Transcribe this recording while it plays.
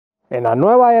En la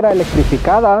nueva era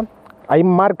electrificada hay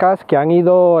marcas que han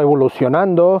ido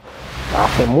evolucionando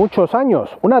hace muchos años.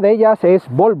 Una de ellas es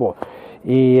Volvo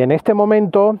y en este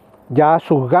momento ya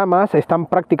sus gamas están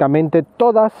prácticamente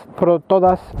todas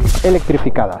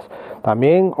electrificadas.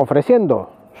 También ofreciendo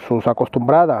sus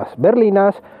acostumbradas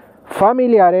berlinas,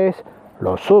 familiares,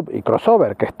 los sub y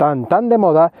crossover que están tan de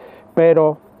moda,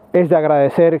 pero es de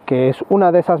agradecer que es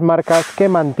una de esas marcas que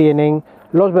mantienen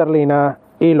los berlina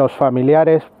y los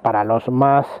familiares para los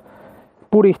más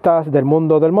puristas del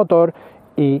mundo del motor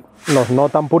y los no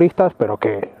tan puristas, pero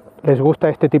que les gusta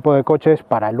este tipo de coches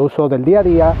para el uso del día a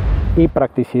día y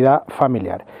practicidad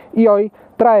familiar. Y hoy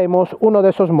traemos uno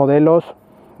de esos modelos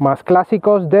más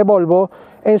clásicos de Volvo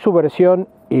en su versión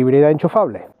híbrida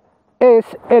enchufable. Es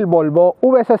el Volvo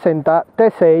V60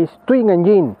 T6 Twin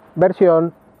Engine,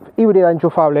 versión híbrida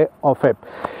enchufable o FEP.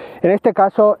 En este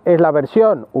caso es la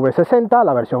versión V60,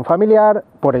 la versión familiar.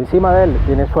 Por encima de él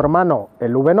tiene su hermano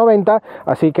el V90,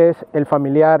 así que es el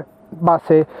familiar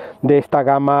base de esta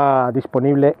gama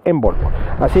disponible en Volvo.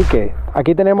 Así que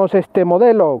aquí tenemos este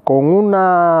modelo con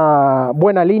una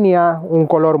buena línea, un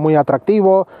color muy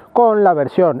atractivo, con la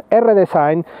versión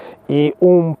R-Design y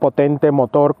un potente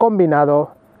motor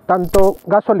combinado, tanto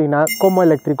gasolina como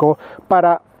eléctrico,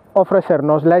 para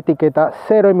ofrecernos la etiqueta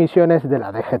cero emisiones de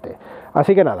la DGT.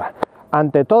 Así que nada,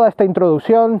 ante toda esta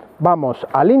introducción, vamos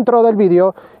al intro del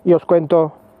vídeo y os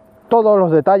cuento todos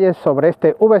los detalles sobre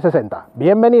este V60.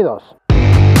 ¡Bienvenidos!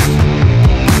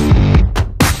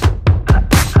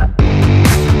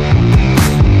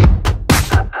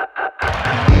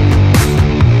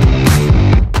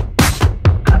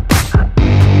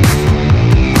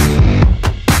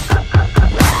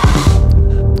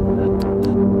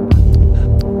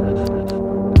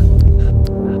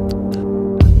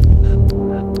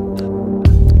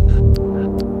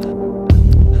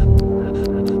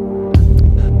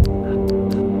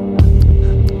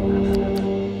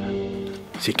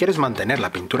 Si quieres mantener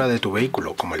la pintura de tu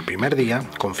vehículo como el primer día,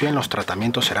 confía en los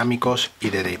tratamientos cerámicos y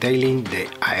de detailing de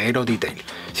AWD.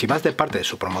 Si vas de parte de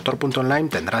SuperMotor.Online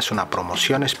tendrás una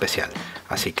promoción especial,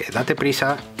 así que date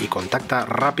prisa y contacta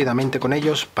rápidamente con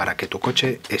ellos para que tu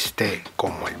coche esté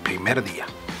como el primer día.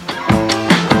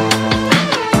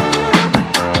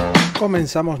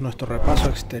 Comenzamos nuestro repaso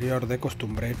exterior de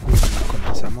costumbre.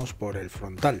 Comenzamos por el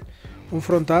frontal. Un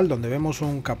frontal donde vemos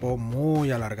un capó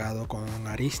muy alargado con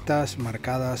aristas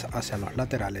marcadas hacia los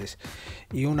laterales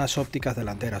y unas ópticas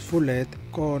delanteras full LED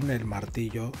con el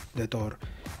martillo de Thor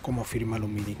como firma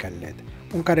lumínica en LED.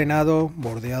 Un carenado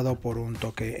bordeado por un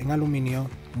toque en aluminio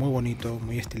muy bonito,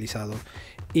 muy estilizado,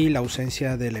 y la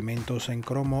ausencia de elementos en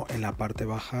cromo en la parte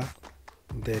baja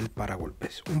del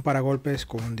paragolpes. Un paragolpes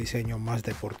con un diseño más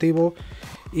deportivo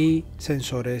y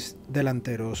sensores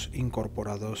delanteros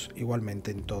incorporados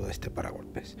igualmente en todo este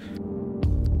paragolpes.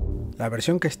 La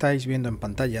versión que estáis viendo en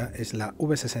pantalla es la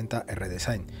V60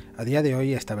 R-Design. A día de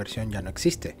hoy esta versión ya no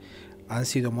existe. Han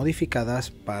sido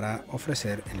modificadas para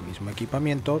ofrecer el mismo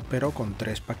equipamiento pero con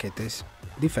tres paquetes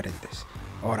diferentes,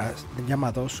 ahora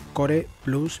llamados Core,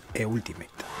 Plus e Ultimate.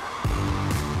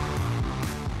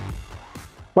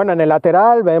 Bueno, en el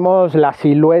lateral vemos la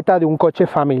silueta de un coche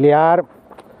familiar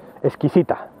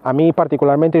exquisita. A mí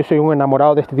particularmente, yo soy un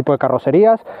enamorado de este tipo de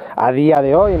carrocerías. A día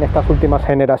de hoy, en estas últimas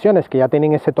generaciones que ya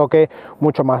tienen ese toque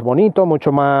mucho más bonito,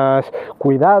 mucho más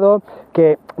cuidado,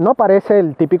 que no parece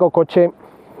el típico coche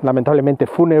lamentablemente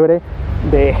fúnebre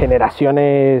de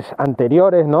generaciones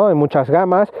anteriores, ¿no? En muchas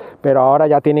gamas, pero ahora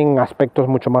ya tienen aspectos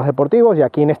mucho más deportivos, y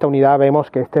aquí en esta unidad vemos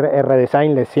que este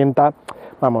R-Design le sienta,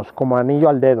 vamos, como anillo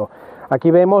al dedo. Aquí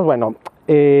vemos, bueno,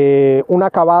 un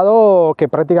acabado que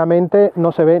prácticamente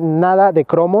no se ve nada de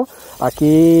cromo.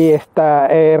 Aquí esta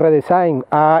R-Design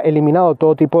ha eliminado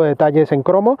todo tipo de detalles en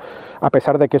cromo, a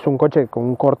pesar de que es un coche con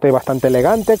un corte bastante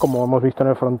elegante, como hemos visto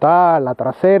en el frontal, la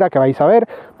trasera, que vais a ver,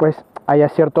 pues hay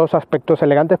ciertos aspectos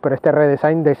elegantes, pero este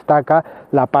R-Design destaca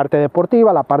la parte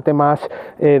deportiva, la parte más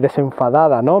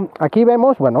desenfadada, ¿no? Aquí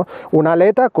vemos, bueno, una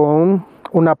aleta con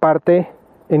una parte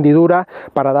hendidura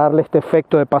para darle este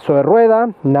efecto de paso de rueda,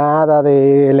 nada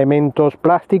de elementos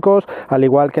plásticos, al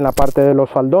igual que en la parte de los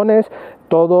faldones,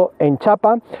 todo en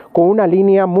chapa, con una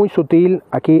línea muy sutil,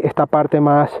 aquí esta parte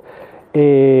más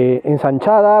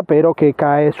ensanchada, pero que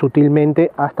cae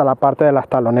sutilmente hasta la parte de las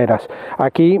taloneras.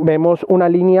 Aquí vemos una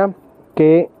línea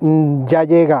que ya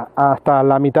llega hasta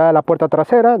la mitad de la puerta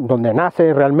trasera, donde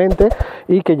nace realmente,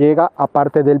 y que llega a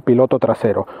parte del piloto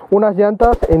trasero. Unas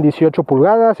llantas en 18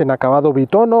 pulgadas, en acabado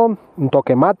bitono, un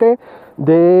toque mate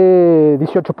de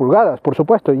 18 pulgadas, por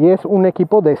supuesto, y es un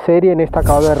equipo de serie en este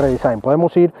acabado de redesign.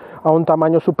 Podemos ir a un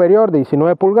tamaño superior de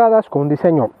 19 pulgadas con un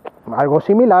diseño algo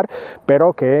similar,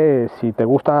 pero que si te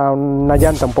gusta una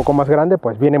llanta un poco más grande,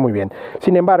 pues viene muy bien.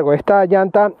 Sin embargo, esta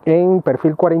llanta en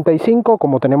perfil 45,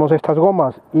 como tenemos estas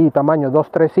gomas y tamaño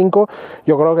 235,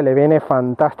 yo creo que le viene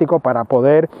fantástico para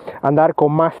poder andar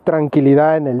con más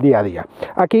tranquilidad en el día a día.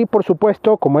 Aquí, por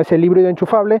supuesto, como es el híbrido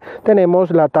enchufable,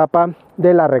 tenemos la tapa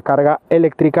de la recarga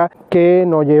eléctrica, que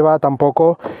no lleva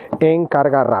tampoco en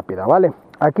carga rápida, ¿vale?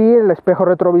 Aquí el espejo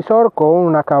retrovisor con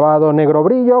un acabado negro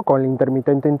brillo, con el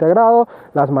intermitente integrado,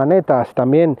 las manetas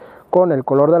también con el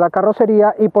color de la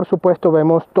carrocería, y por supuesto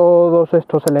vemos todos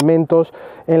estos elementos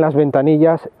en las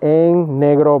ventanillas en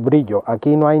negro brillo.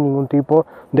 Aquí no hay ningún tipo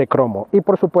de cromo, y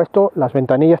por supuesto las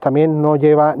ventanillas también no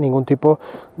lleva ningún tipo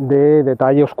de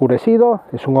detalle oscurecido,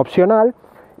 es un opcional,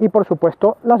 y por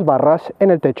supuesto las barras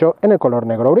en el techo en el color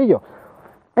negro brillo.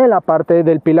 En la parte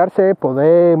del pilar C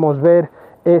podemos ver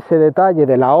ese detalle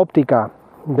de la óptica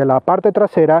de la parte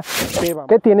trasera,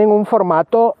 que tienen un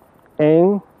formato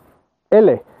en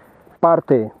L.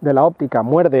 Parte de la óptica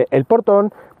muerde el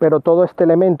portón, pero todo este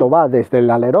elemento va desde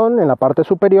el alerón en la parte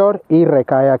superior y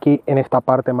recae aquí en esta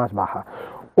parte más baja.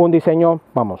 Un diseño,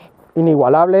 vamos,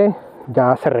 inigualable,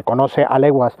 ya se reconoce a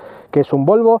leguas que es un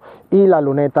Volvo, y la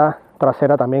luneta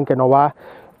trasera también, que no va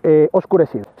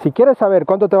oscurecido. Si quieres saber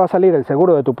cuánto te va a salir el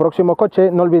seguro de tu próximo coche,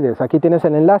 no olvides, aquí tienes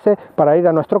el enlace para ir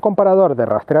a nuestro comparador de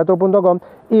rastreator.com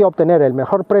y obtener el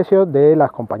mejor precio de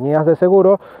las compañías de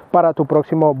seguro para tu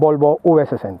próximo Volvo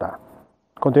V60.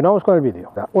 Continuamos con el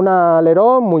vídeo. Un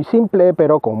alerón muy simple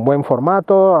pero con buen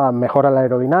formato, mejora la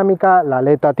aerodinámica, la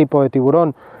aleta tipo de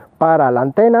tiburón para la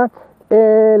antena,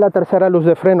 la tercera luz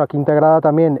de freno aquí integrada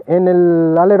también en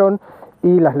el alerón,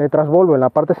 y las letras Volvo en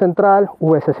la parte central,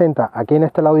 V60 aquí en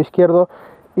este lado izquierdo,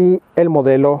 y el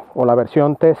modelo o la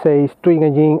versión T6 Twin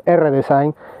Engine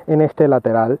R-Design en este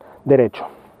lateral derecho.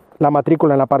 La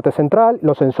matrícula en la parte central,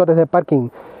 los sensores de parking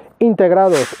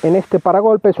integrados en este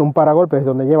paragolpes, un paragolpes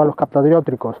donde lleva los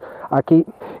captadiótricos aquí,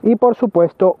 y por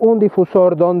supuesto un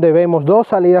difusor donde vemos dos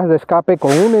salidas de escape con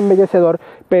un embellecedor,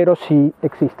 pero sí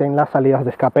existen las salidas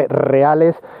de escape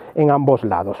reales en ambos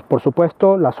lados. Por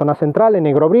supuesto la zona central en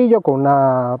negro brillo con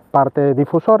una parte de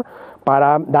difusor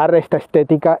para dar esta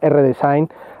estética R-Design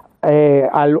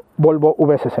al Volvo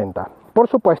V60. Por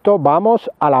supuesto vamos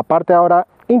a la parte ahora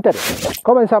interior.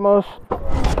 Comenzamos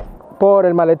por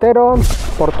el maletero,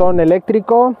 portón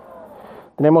eléctrico.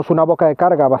 Tenemos una boca de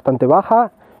carga bastante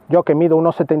baja. Yo, que mido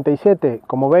 1,77,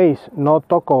 como veis no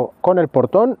toco con el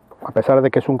portón, a pesar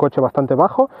de que es un coche bastante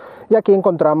bajo. Y aquí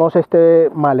encontramos este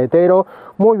maletero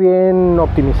muy bien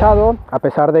optimizado, a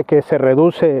pesar de que se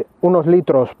reduce unos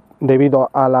litros debido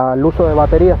al uso de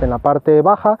baterías en la parte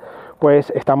baja,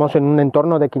 pues estamos en un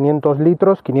entorno de 500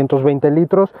 litros, 520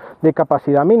 litros de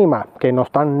capacidad mínima, que no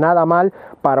están nada mal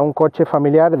para un coche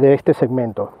familiar de este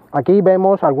segmento. Aquí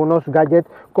vemos algunos gadgets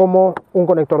como un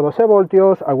conector 12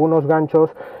 voltios, algunos ganchos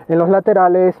en los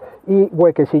laterales y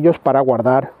huequecillos para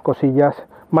guardar cosillas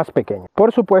más pequeñas.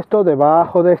 Por supuesto,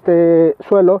 debajo de este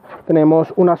suelo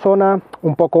tenemos una zona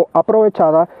un poco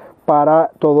aprovechada para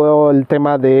todo el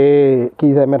tema de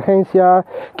kit de emergencia,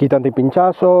 kit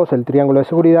antipinchazos, el triángulo de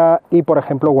seguridad y, por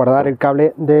ejemplo, guardar el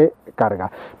cable de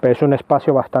carga. Pero es un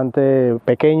espacio bastante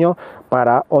pequeño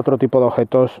para otro tipo de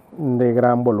objetos de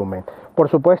gran volumen. Por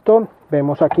supuesto,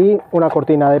 vemos aquí una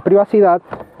cortina de privacidad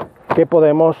que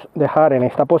podemos dejar en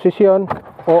esta posición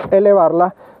o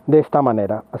elevarla de esta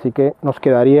manera. Así que nos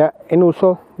quedaría en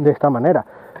uso de esta manera.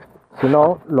 Si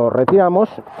no, lo retiramos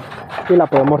y la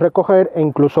podemos recoger e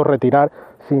incluso retirar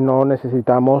si no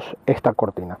necesitamos esta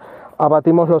cortina.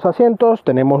 Abatimos los asientos,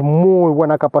 tenemos muy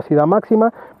buena capacidad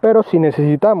máxima, pero si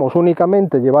necesitamos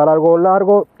únicamente llevar algo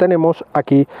largo, tenemos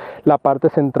aquí la parte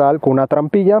central con una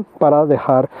trampilla para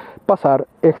dejar pasar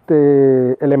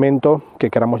este elemento que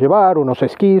queramos llevar, unos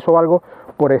esquís o algo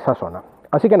por esa zona.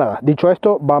 Así que nada, dicho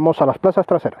esto, vamos a las plazas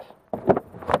traseras.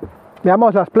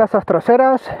 Veamos las plazas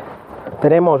traseras.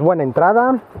 Tenemos buena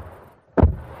entrada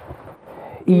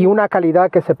y una calidad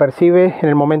que se percibe en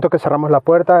el momento que cerramos la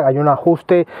puerta. Hay un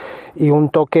ajuste y un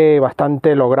toque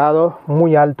bastante logrado,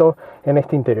 muy alto en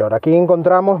este interior. Aquí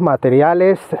encontramos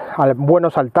materiales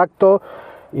buenos al tacto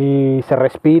y se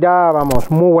respira,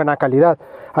 vamos, muy buena calidad.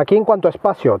 Aquí en cuanto a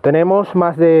espacio, tenemos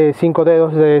más de 5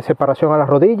 dedos de separación a las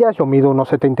rodillas. Yo mido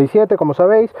 1,77, como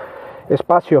sabéis.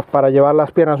 Espacios para llevar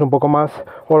las piernas un poco más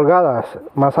holgadas,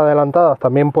 más adelantadas,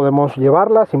 también podemos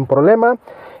llevarlas sin problema.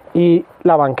 Y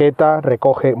la banqueta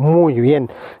recoge muy bien,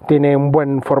 tiene un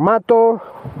buen formato,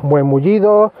 un buen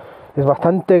mullido, es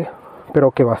bastante,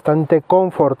 pero que bastante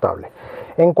confortable.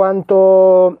 En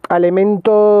cuanto a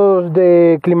elementos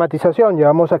de climatización,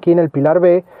 llevamos aquí en el pilar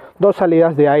B dos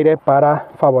salidas de aire para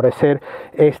favorecer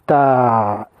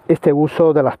esta este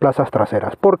uso de las plazas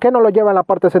traseras. ¿Por qué no lo lleva en la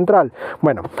parte central?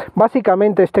 Bueno,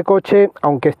 básicamente este coche,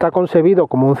 aunque está concebido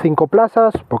como un 5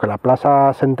 plazas, porque la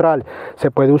plaza central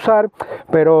se puede usar,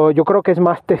 pero yo creo que es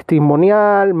más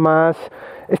testimonial,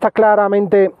 está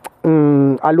claramente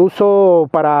al uso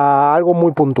para algo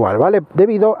muy puntual, ¿vale?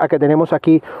 Debido a que tenemos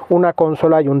aquí una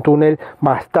consola y un túnel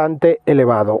bastante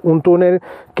elevado, un túnel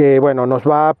que, bueno, nos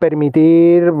va a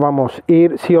permitir, vamos,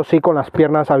 ir sí o sí con las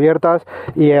piernas abiertas,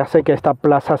 y hace que esta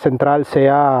plaza central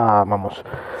sea, vamos,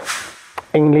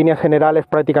 en líneas generales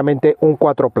prácticamente un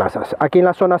 4 plazas. Aquí en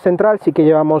la zona central sí que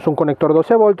llevamos un conector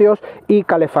 12 voltios y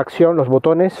calefacción, los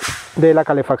botones de la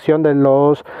calefacción de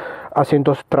los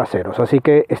asientos traseros, así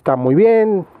que está muy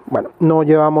bien. Bueno, no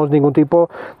llevamos ningún tipo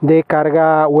de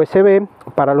carga USB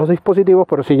para los dispositivos,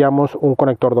 pero sí llevamos un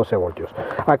conector 12 voltios.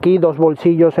 Aquí 2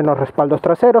 bolsillos en los respaldos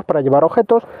traseros para llevar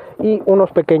objetos y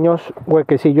unos pequeños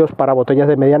huequecillos para botellas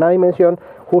de mediana dimensión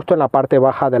justo en la parte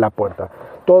baja de la puerta.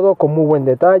 Todo con muy buen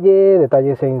detalle,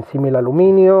 detalles en símil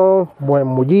aluminio, buen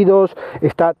mullidos,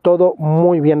 está todo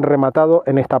muy bien rematado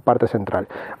en esta parte central.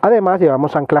 Además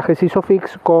llevamos anclajes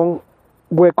Isofix con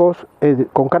huecos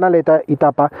con canaleta y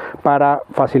tapa para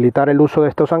facilitar el uso de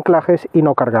estos anclajes y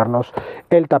no cargarnos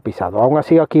el tapizado. Aún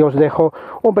así, aquí os dejo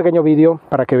un pequeño vídeo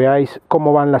para que veáis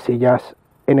cómo van las sillas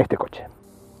en este coche.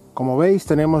 Como veis,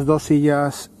 tenemos 2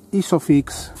 sillas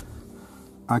Isofix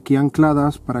aquí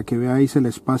ancladas para que veáis el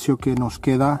espacio que nos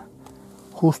queda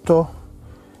justo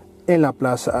en la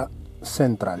plaza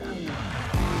central.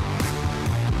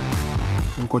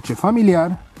 Un coche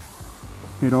familiar,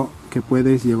 pero que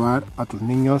puedes llevar a tus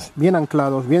niños bien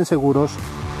anclados, bien seguros.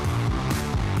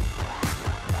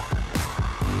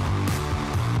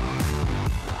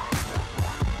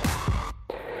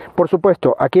 Por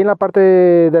supuesto, aquí en la parte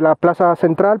de la plaza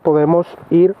central podemos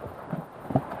ir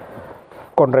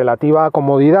con relativa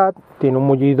comodidad. Tiene un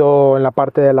mullido en la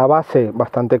parte de la base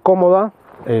bastante cómoda,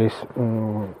 es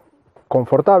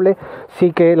confortable.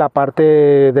 Sí que la parte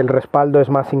del respaldo es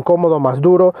más incómodo, más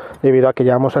duro, debido a que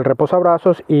llevamos el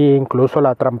reposabrazos e incluso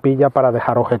la trampilla para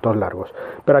dejar objetos largos.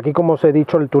 Pero aquí, como os he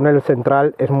dicho, el túnel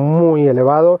central es muy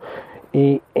elevado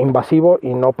y invasivo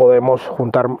y no podemos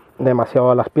juntar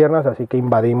demasiado las piernas, así que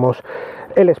invadimos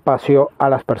el espacio a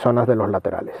las personas de los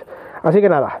laterales. Así que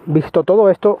nada, visto todo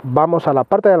esto, vamos a la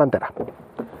parte delantera.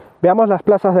 Veamos las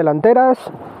plazas delanteras.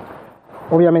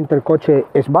 Obviamente el coche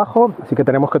es bajo, así que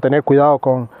tenemos que tener cuidado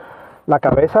con la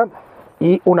cabeza.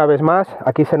 Y una vez más,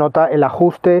 aquí se nota el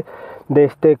ajuste de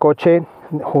este coche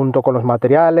junto con los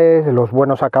materiales, los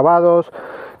buenos acabados,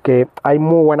 que hay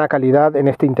muy buena calidad en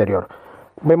este interior.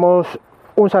 Vemos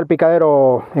un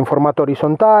salpicadero en formato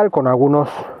horizontal con algunos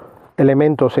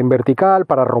elementos en vertical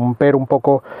para romper un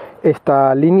poco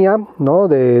esta línea, ¿no?,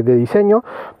 de diseño.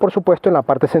 Por supuesto, en la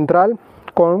parte central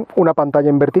con una pantalla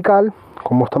en vertical,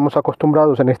 como estamos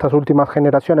acostumbrados en estas últimas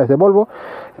generaciones de Volvo,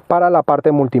 para la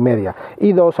parte multimedia,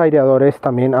 y 2 aireadores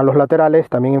también a los laterales,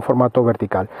 también en formato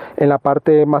vertical. En la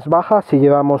parte más baja sí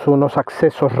llevamos unos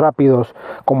accesos rápidos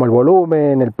como el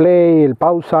volumen, el play, el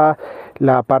pausa,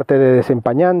 la parte de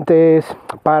desempañantes,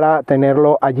 para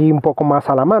tenerlo allí un poco más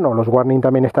a la mano. Los warning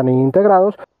también están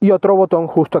integrados, y otro botón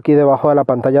justo aquí debajo de la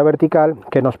pantalla vertical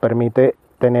que nos permite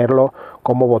tenerlo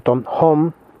como botón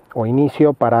home o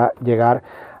inicio para llegar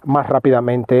más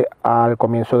rápidamente al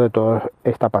comienzo de toda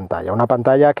esta pantalla. Una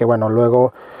pantalla que, bueno,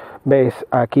 luego ves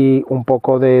aquí un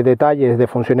poco de detalles de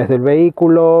funciones del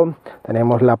vehículo.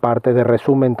 Tenemos la parte de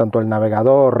resumen, tanto el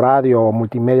navegador, radio o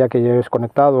multimedia que lleves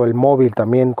conectado, el móvil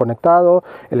también conectado,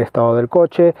 el estado del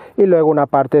coche, y luego una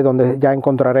parte donde ya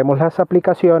encontraremos las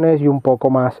aplicaciones y un poco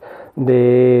más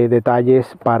de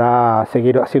detalles para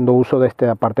seguir haciendo uso de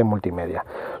esta parte multimedia.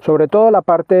 Sobre todo la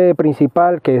parte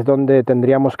principal, que es donde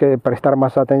tendríamos que prestar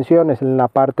más atención, es en la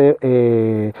parte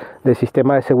de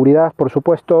sistema de seguridad, por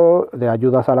supuesto, de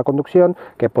ayudas a la conducción,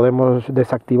 que podemos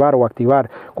desactivar o activar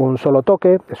con un solo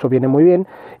toque. Eso viene muy bien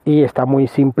y está muy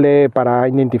simple para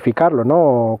identificarlo,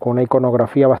 ¿no?, con una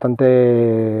iconografía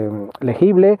bastante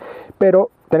legible.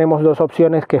 Pero tenemos 2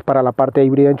 opciones, que es para la parte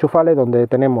híbrida enchufable, donde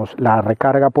tenemos la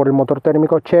recarga por el motor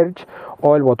térmico Charge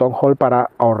o el botón Hold para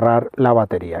ahorrar la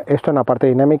batería. Esto en la parte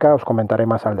dinámica os comentaré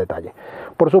más al detalle.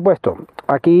 Por supuesto,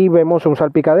 aquí vemos un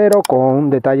salpicadero con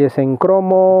detalles en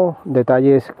cromo,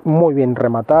 detalles muy bien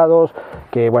rematados,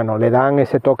 que, bueno, le dan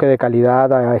ese toque de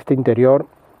calidad a este interior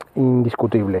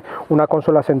indiscutible. Una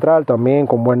consola central también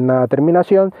con buena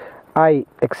terminación. Hay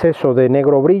exceso de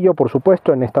negro brillo, por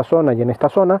supuesto, en esta zona y en esta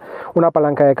zona. Una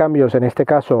palanca de cambios, en este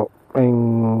caso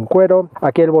en cuero.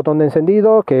 Aquí el botón de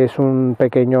encendido, que es un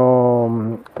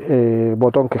pequeño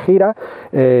botón que gira.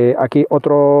 Aquí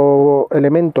otro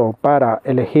elemento para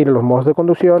elegir los modos de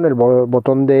conducción, el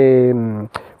botón de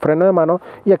freno de mano,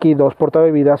 y aquí dos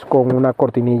portabebidas con una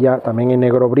cortinilla también en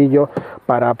negro brillo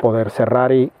para poder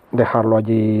cerrar y dejarlo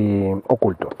allí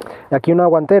oculto. Aquí una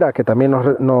guantera que también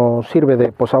nos sirve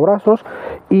de posabrazos,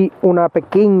 y una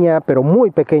pequeña, pero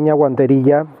muy pequeña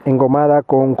guanterilla engomada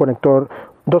con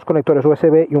dos conectores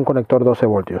USB y un conector 12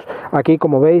 voltios. Aquí,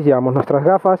 como veis, llevamos nuestras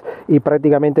gafas y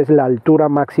prácticamente es la altura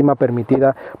máxima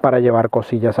permitida para llevar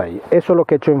cosillas ahí. Eso es lo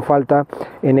que he hecho en falta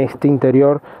en este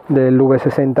interior del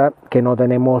V60, que no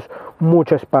tenemos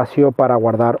mucho espacio para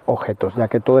guardar objetos, ya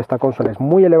que toda esta consola es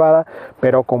muy elevada,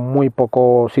 pero con muy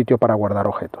poco sitio para guardar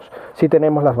objetos. Sí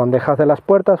tenemos las bandejas de las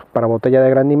puertas para botella de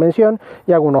gran dimensión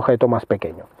y algún objeto más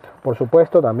pequeño. Por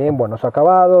supuesto, también buenos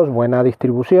acabados, buena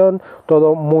distribución,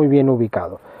 todo muy bien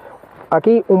ubicado.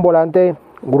 Aquí un volante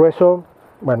grueso,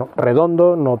 bueno,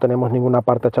 redondo, no tenemos ninguna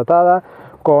parte achatada,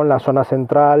 con la zona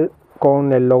central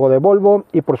con el logo de Volvo,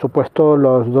 y por supuesto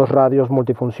los dos radios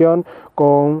multifunción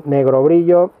con negro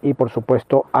brillo, y por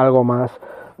supuesto algo más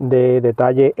de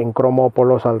detalle en cromo por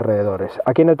los alrededores.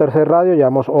 Aquí en el tercer radio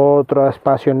llevamos otro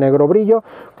espacio en negro brillo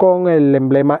con el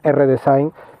emblema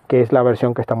R-Design, que es la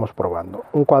versión que estamos probando.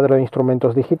 Un cuadro de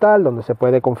instrumentos digital donde se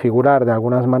puede configurar de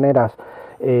algunas maneras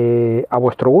a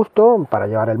vuestro gusto, para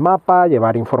llevar el mapa,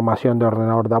 llevar información de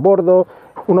ordenador de a bordo.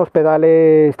 Unos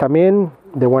pedales también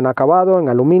de buen acabado en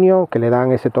aluminio que le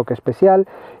dan ese toque especial.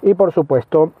 Y por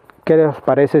supuesto, ¿qué os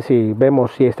parece si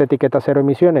vemos si esta etiqueta cero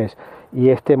emisiones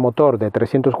y este motor de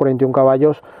 341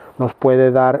 caballos nos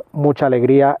puede dar mucha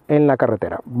alegría en la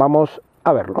carretera? Vamos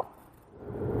a verlo.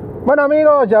 Bueno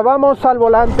amigos, ya vamos al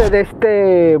volante de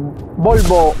este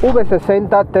Volvo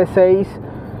V60 T6,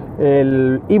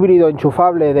 el híbrido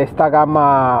enchufable de esta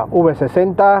gama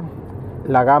V60,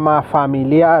 la gama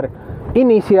familiar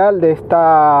inicial de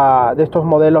estos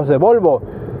modelos de Volvo.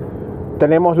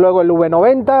 Tenemos luego el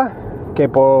V90, que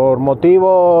por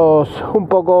motivos un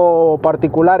poco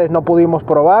particulares no pudimos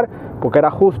probar, porque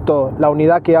era justo la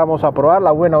unidad que íbamos a probar,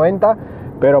 la V90,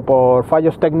 pero por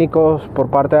fallos técnicos por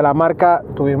parte de la marca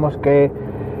tuvimos que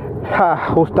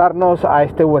ajustarnos a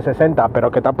este V60, pero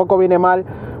que tampoco viene mal,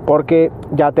 porque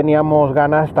ya teníamos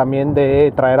ganas también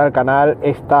de traer al canal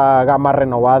esta gama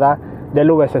renovada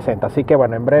del V60, así que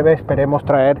bueno, en breve esperemos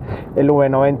traer el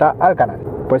V90 al canal.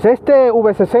 Pues este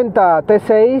V60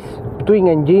 T6 Twin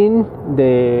Engine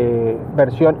de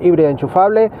versión híbrida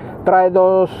enchufable trae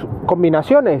dos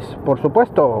combinaciones, por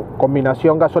supuesto,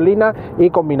 combinación gasolina y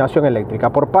combinación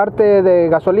eléctrica. Por parte de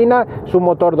gasolina es un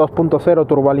motor 2.0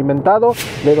 turboalimentado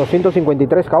de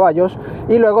 253 caballos,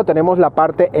 y luego tenemos la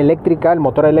parte eléctrica, el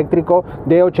motor eléctrico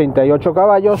de 88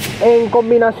 caballos. En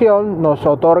combinación nos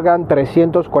otorgan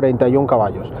 341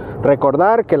 caballos.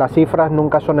 Recordar que las cifras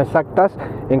nunca son exactas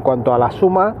en cuanto a la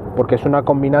suma, porque es una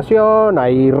combinación,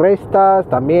 hay restas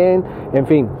también, en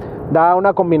fin, da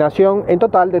una combinación en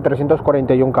total de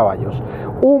 341 caballos.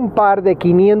 Un par de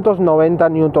 590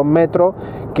 Nm,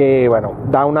 que bueno,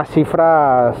 da unas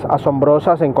cifras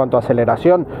asombrosas en cuanto a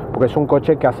aceleración, porque es un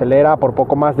coche que acelera por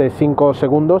poco más de 5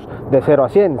 segundos de 0 a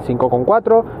 100,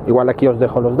 5,4, igual aquí os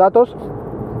dejo los datos.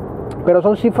 Pero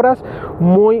son cifras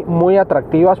muy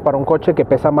atractivas para un coche que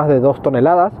pesa más de 2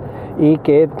 toneladas y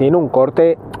que tiene un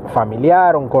corte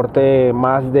familiar, un corte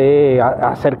más de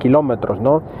hacer kilómetros,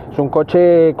 ¿no? Es un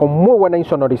coche con muy buena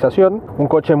insonorización, un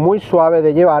coche muy suave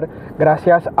de llevar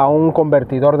gracias a un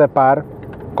convertidor de par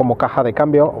como caja de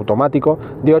cambio automático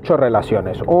de 8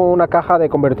 relaciones. Una caja de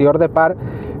convertidor de par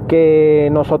que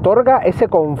nos otorga ese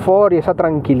confort y esa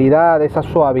tranquilidad, esa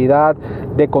suavidad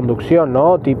de conducción,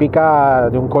 ¿no? Típica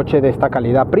de un coche de esta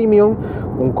calidad premium,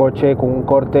 un coche con un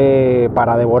corte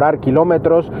para devorar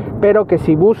kilómetros, pero que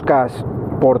si buscas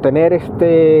por tener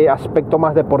este aspecto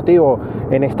más deportivo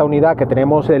en esta unidad, que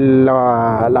tenemos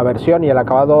la versión y el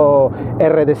acabado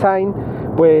R-Design,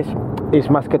 pues es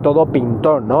más que todo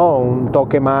pintor, ¿no? Un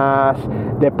toque más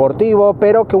deportivo,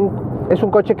 pero que es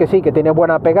un coche que sí, que tiene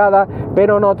buena pegada,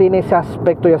 pero no tiene ese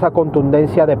aspecto y esa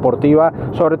contundencia deportiva,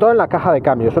 sobre todo en la caja de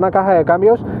cambios. Una caja de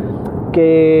cambios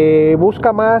que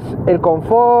busca más el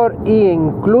confort e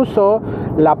incluso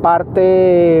la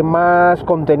parte más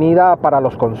contenida para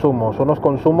los consumos. Unos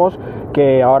consumos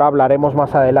que ahora hablaremos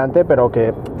más adelante, pero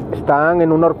que están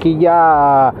en una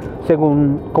horquilla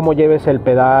según cómo lleves el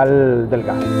pedal del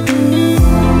gas.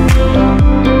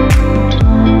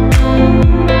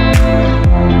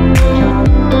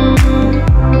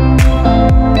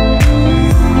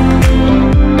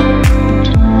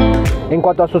 En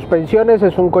cuanto a suspensiones,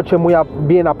 es un coche muy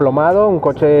bien aplomado, un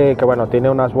coche que bueno, tiene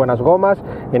unas buenas gomas,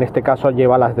 en este caso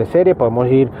lleva las de serie, podemos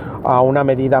ir a una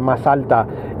medida más alta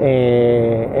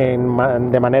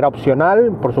de manera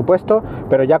opcional, por supuesto,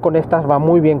 pero ya con estas va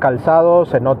muy bien calzado,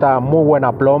 se nota muy buen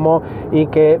aplomo y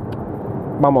que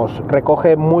vamos,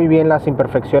 recoge muy bien las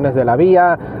imperfecciones de la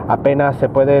vía, apenas se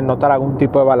puede notar algún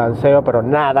tipo de balanceo, pero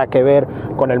nada que ver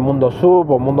con el mundo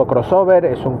sub o mundo crossover.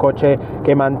 Es un coche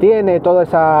que mantiene todo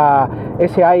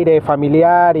ese aire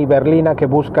familiar y berlina que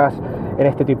buscas en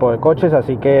este tipo de coches,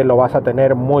 así que lo vas a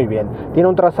tener muy bien. Tiene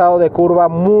un trazado de curva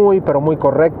muy pero muy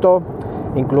correcto.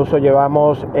 Incluso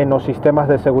llevamos en los sistemas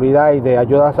de seguridad y de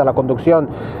ayudas a la conducción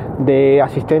de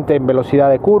asistente en velocidad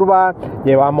de curva,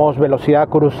 llevamos velocidad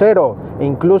crucero,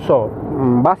 incluso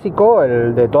básico,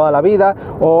 el de toda la vida,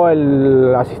 o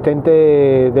el asistente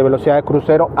de velocidad de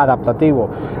crucero adaptativo.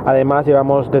 Además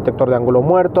llevamos detector de ángulo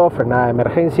muerto, frenada de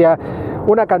emergencia,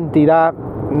 una cantidad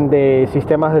de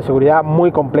sistemas de seguridad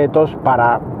muy completos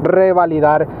para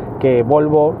revalidar que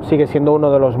Volvo sigue siendo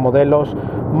uno de los modelos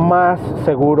más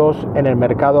seguros en el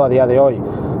mercado a día de hoy.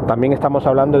 También estamos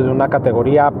hablando de una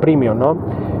categoría premium, ¿no?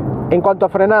 En cuanto a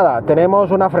frenada,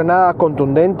 tenemos una frenada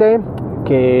contundente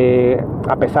que,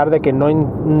 a pesar de que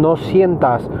no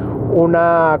sientas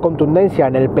una contundencia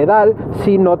en el pedal,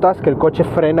 sí notas que el coche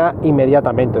frena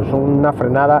inmediatamente. Es una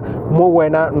frenada muy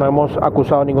buena, no hemos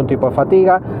acusado ningún tipo de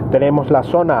fatiga. Tenemos la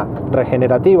zona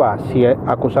regenerativa. Si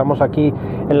acusamos aquí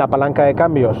en la palanca de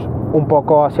cambios un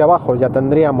poco hacia abajo, ya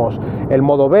tendríamos el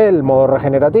modo B, el modo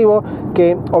regenerativo,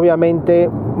 que obviamente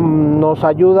nos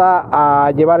ayuda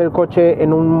a llevar el coche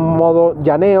en un modo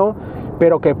llaneo,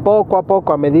 pero que poco a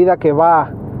poco, a medida que va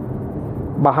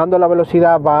bajando la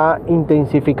velocidad, va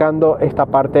intensificando esta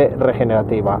parte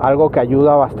regenerativa, algo que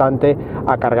ayuda bastante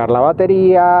a cargar la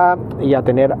batería y a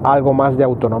tener algo más de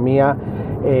autonomía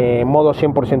en modo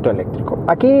 100% eléctrico.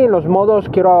 Aquí en los modos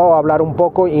quiero hablar un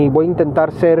poco y voy a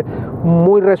intentar ser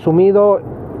muy resumido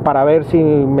para ver si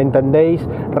me entendéis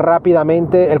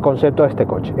rápidamente el concepto de este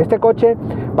coche. Este coche,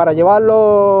 para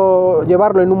llevarlo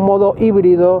en un modo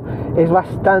híbrido, es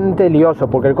bastante lioso,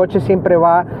 porque el coche siempre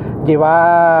va a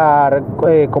llevar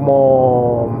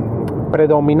como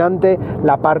predominante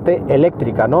la parte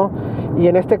eléctrica, ¿no? Y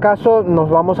en este caso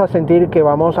nos vamos a sentir que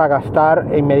vamos a gastar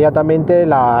inmediatamente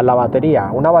la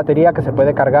batería. Una batería que se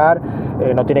puede cargar,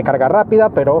 no tiene carga rápida,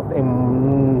 pero en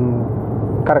un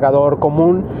cargador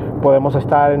común podemos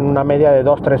estar en una media de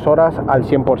 2-3 horas al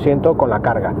 100% con la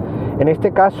carga. En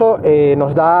este caso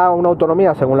nos da una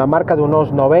autonomía, según la marca, de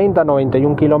unos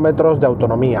 90-91 kilómetros de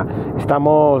autonomía.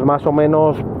 Estamos más o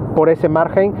menos por ese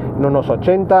margen, en unos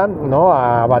 80, ¿no?,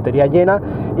 a batería llena,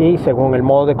 y según el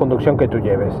modo de conducción que tú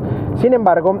lleves. Sin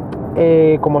embargo,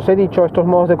 como os he dicho, estos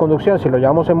modos de conducción, si lo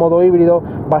llevamos en modo híbrido,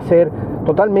 va a ser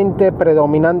totalmente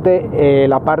predominante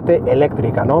la parte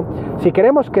eléctrica, ¿no? Si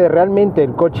queremos que realmente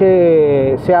el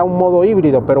coche sea un modo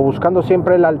híbrido, pero buscando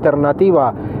siempre la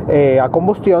alternativa a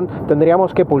combustión,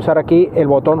 tendríamos que pulsar aquí el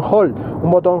botón Hold,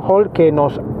 un botón Hold que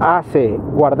nos hace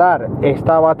guardar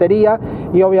esta batería,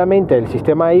 y obviamente el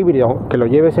sistema híbrido, que lo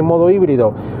lleves en modo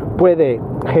híbrido, puede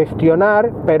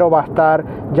gestionar, pero va a estar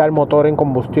ya el motor en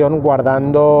combustión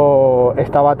guardando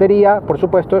esta batería, por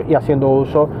supuesto, y haciendo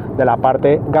uso de la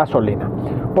parte gasolina.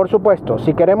 Por supuesto,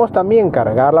 si queremos también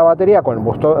cargar la batería con el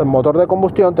motor de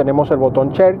combustión, tenemos el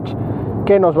botón Charge,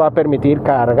 que nos va a permitir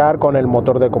cargar con el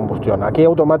motor de combustión. Aquí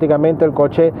automáticamente el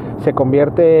coche se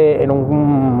convierte en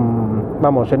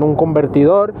un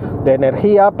convertidor de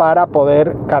energía para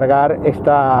poder cargar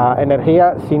esta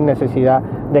energía sin necesidad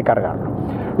de cargarlo.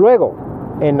 Luego,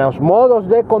 en los modos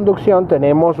de conducción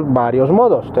tenemos varios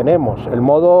modos. Tenemos el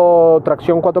modo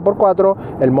tracción 4x4,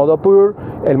 el modo Pure,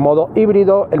 el modo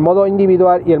híbrido, el modo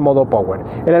individual y el modo Power.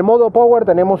 En el modo Power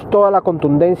tenemos toda la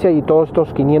contundencia y todos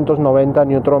estos 590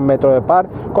 Nm de par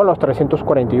con los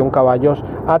 341 caballos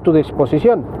a tu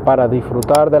disposición para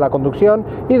disfrutar de la conducción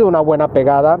y de una buena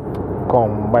pegada,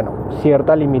 con, bueno,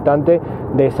 cierta limitante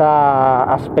de ese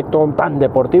aspecto tan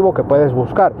deportivo que puedes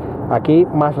buscar. Aquí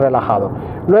más relajado.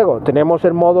 Luego tenemos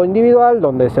el modo individual,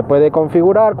 donde se puede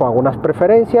configurar con algunas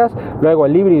preferencias. Luego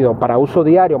el híbrido para uso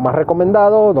diario más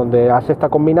recomendado, donde hace esta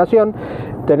combinación.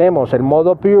 Tenemos el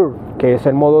modo Pure, que es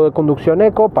el modo de conducción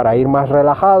eco, para ir más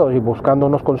relajados y buscando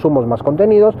unos consumos más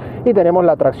contenidos. Y tenemos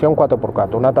la tracción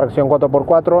 4x4, una tracción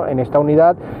 4x4 en esta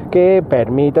unidad que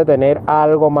permite tener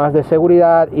algo más de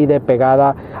seguridad y de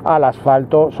pegada al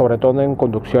asfalto, sobre todo en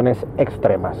conducciones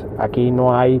extremas. Aquí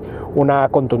no hay una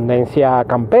contundencia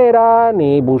campera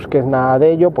ni busques nada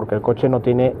de ello, porque el coche no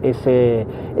tiene ese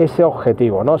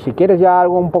objetivo, ¿no? Si quieres ya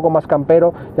algo un poco más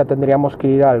campero, ya tendríamos que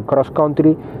ir al cross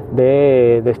country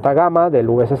de esta gama del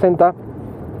V60,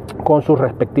 con sus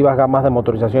respectivas gamas de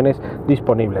motorizaciones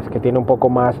disponibles, que tiene un poco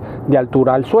más de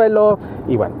altura al suelo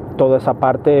y bueno, toda esa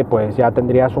parte, pues ya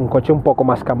tendrías un coche un poco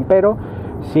más campero,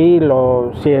 si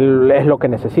es lo que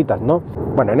necesitas, ¿no?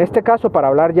 Bueno, en este caso, para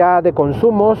hablar ya de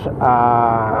consumos,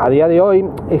 a día de hoy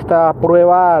esta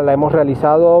prueba la hemos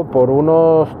realizado por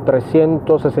unos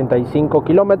 365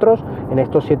 kilómetros en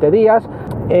estos 7 días.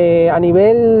 A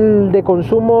nivel de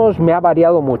consumos me ha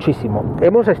variado muchísimo.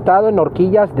 Hemos estado en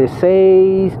horquillas de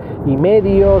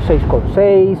 6,5,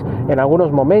 6,6 en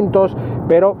algunos momentos,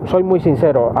 pero soy muy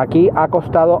sincero, aquí ha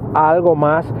costado algo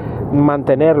más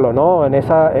mantenerlo, ¿no? en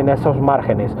esos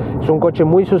márgenes. Es un coche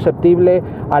muy susceptible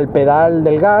al pedal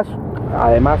del gas,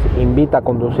 además invita a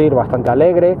conducir bastante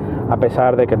alegre, a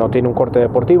pesar de que no tiene un corte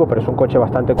deportivo, pero es un coche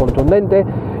bastante contundente,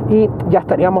 y ya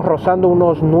estaríamos rozando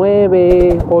unos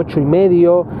 9,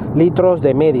 8,5 litros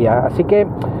de media, así que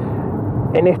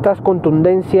en estas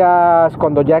contundencias,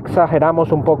 cuando ya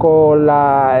exageramos un poco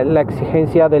la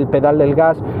exigencia del pedal del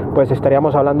gas, pues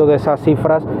estaríamos hablando de esas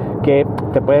cifras que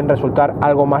te pueden resultar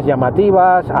algo más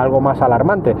llamativas, algo más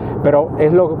alarmante, pero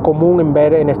es lo común en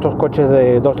ver en estos coches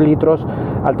de 2 litros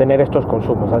al tener estos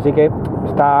consumos. Así que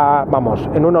está, vamos,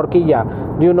 en una horquilla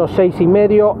de unos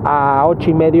 6,5 a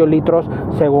 8,5 litros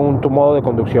según tu modo de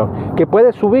conducción, que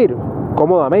puedes subir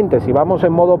cómodamente. Si vamos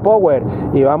en modo power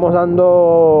y vamos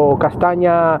dando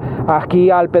castaña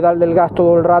aquí al pedal del gas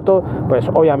todo el rato, pues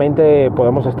obviamente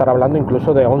podemos estar hablando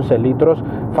incluso de 11 litros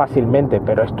fácilmente,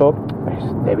 pero esto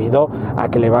es debido a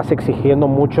que le vas exigiendo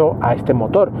mucho a este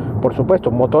motor. Por supuesto,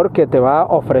 un motor que te va a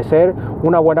ofrecer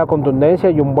una buena contundencia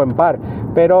y un buen par,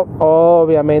 pero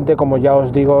obviamente, como ya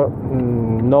os digo,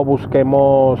 no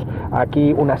busquemos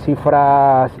aquí unas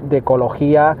cifras de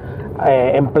ecología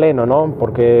en pleno, ¿no?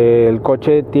 Porque el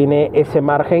coche tiene ese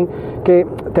margen que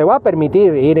te va a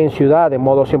permitir ir en ciudad de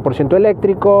modo 100%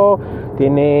 eléctrico,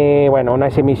 tiene, bueno,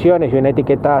 unas emisiones y una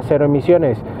etiqueta 0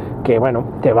 emisiones que, bueno,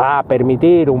 te va a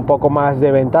permitir un poco más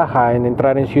de ventaja en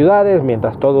entrar en ciudades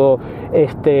mientras todo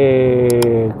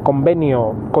este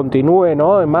convenio continúe,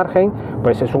 ¿no?, en margen.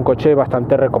 Pues es un coche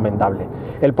bastante recomendable.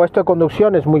 El puesto de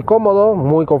conducción es muy cómodo,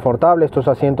 muy confortable. Estos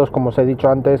asientos, como os he dicho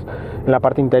antes, en la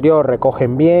parte interior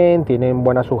recogen bien, tienen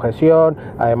buena sujeción,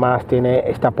 además tiene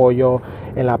este apoyo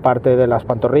en la parte de las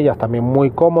pantorrillas también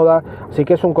muy cómoda, así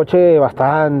que es un coche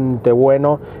bastante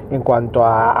bueno en cuanto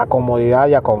a comodidad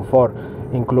y a confort.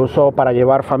 Incluso para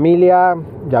llevar familia,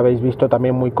 ya habéis visto,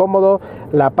 también muy cómodo.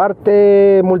 La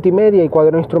parte multimedia y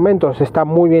cuadro de instrumentos está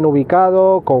muy bien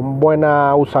ubicado, con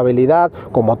buena usabilidad.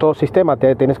 Como todo sistema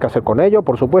te tienes que hacer con ello,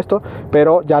 por supuesto,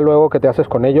 pero ya luego que te haces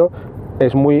con ello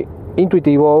es muy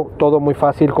intuitivo, todo muy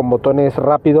fácil, con botones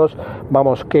rápidos.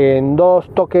 Vamos, que en 2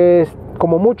 toques,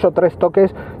 como mucho 3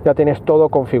 toques, ya tienes todo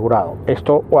configurado.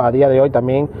 Esto a día de hoy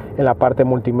también en la parte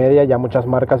multimedia ya muchas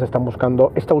marcas están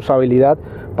buscando esta usabilidad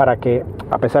para que,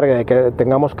 a pesar de que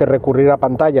tengamos que recurrir a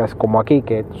pantallas como aquí,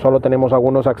 que solo tenemos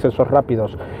algunos accesos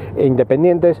rápidos e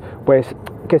independientes, pues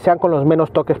que sean con los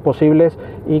menos toques posibles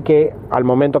y que al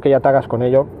momento que ya te hagas con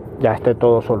ello ya esté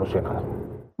todo solucionado.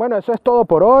 Bueno, eso es todo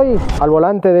por hoy al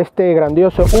volante de este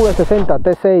grandioso V60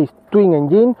 T6 Twin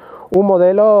Engine, un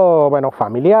modelo, bueno,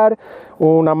 familiar,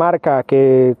 una marca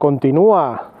que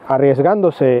continúa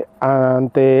arriesgándose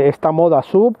ante esta moda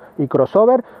sub y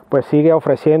crossover, pues sigue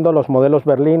ofreciendo los modelos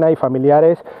berlina y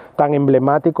familiares tan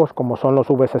emblemáticos como son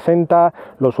los V60,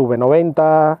 los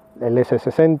V90, el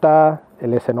S60,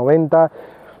 el S90,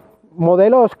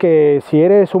 modelos que si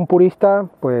eres un purista,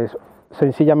 pues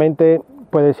sencillamente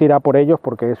puedes ir a por ellos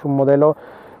porque es un modelo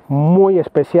muy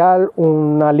especial,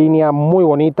 una línea muy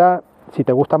bonita. Si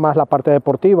te gusta más la parte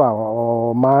deportiva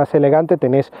o más elegante,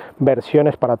 tenés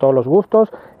versiones para todos los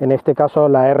gustos. En este caso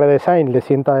la R-Design le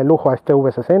sienta de lujo a este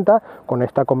V60 con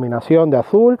esta combinación de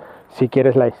azul. Si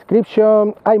quieres la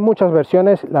Inscription, hay muchas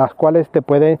versiones las cuales te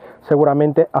pueden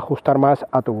seguramente ajustar más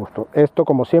a tu gusto. Esto,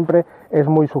 como siempre, es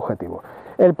muy subjetivo.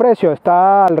 El precio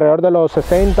está alrededor de los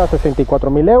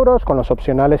 60-64.000 euros con los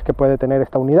opcionales que puede tener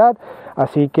esta unidad.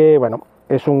 Así que, bueno,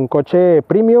 es un coche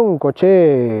premium, un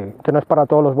coche que no es para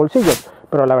todos los bolsillos,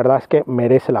 pero la verdad es que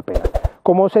merece la pena.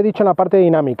 Como os he dicho en la parte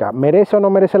dinámica, ¿merece o no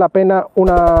merece la pena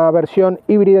una versión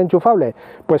híbrida enchufable?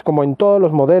 Pues como en todos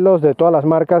los modelos de todas las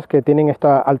marcas que tienen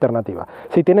esta alternativa.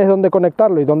 Si tienes dónde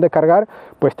conectarlo y dónde cargar,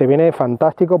 pues te viene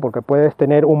fantástico porque puedes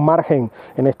tener un margen,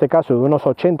 en este caso de unos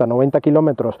 80-90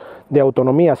 kilómetros de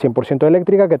autonomía 100%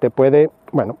 eléctrica que te puede,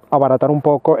 bueno, abaratar un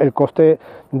poco el coste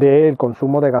del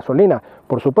consumo de gasolina,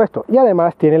 por supuesto. Y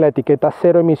además tiene la etiqueta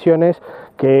 0 emisiones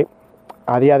que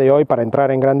a día de hoy para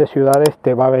entrar en grandes ciudades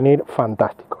te va a venir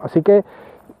fantástico. Así que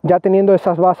ya teniendo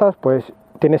esas bases, pues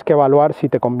tienes que evaluar si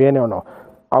te conviene o no.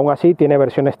 Aún así tiene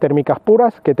versiones térmicas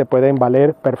puras que te pueden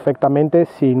valer perfectamente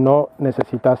si no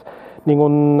necesitas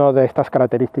ninguna de estas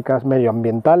características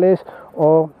medioambientales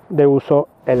o de uso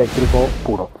eléctrico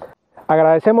puro.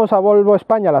 Agradecemos a Volvo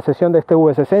España la sesión de este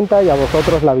V60 y a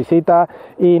vosotros la visita,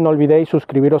 y no olvidéis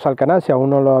suscribiros al canal si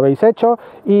aún no lo habéis hecho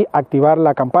y activar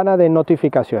la campana de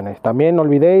notificaciones. También no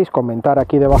olvidéis comentar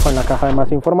aquí debajo en la caja de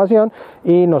más información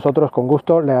y nosotros con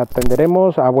gusto le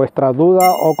atenderemos a vuestra duda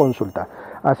o consulta.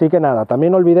 Así que nada,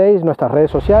 también no olvidéis nuestras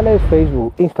redes sociales,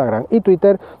 Facebook, Instagram y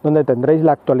Twitter, donde tendréis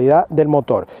la actualidad del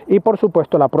motor. Y por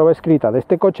supuesto la prueba escrita de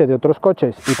este coche, de otros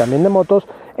coches y también de motos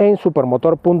en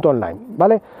SuperMotor.Online,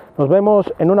 ¿vale? Nos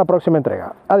vemos en una próxima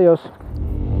entrega. Adiós.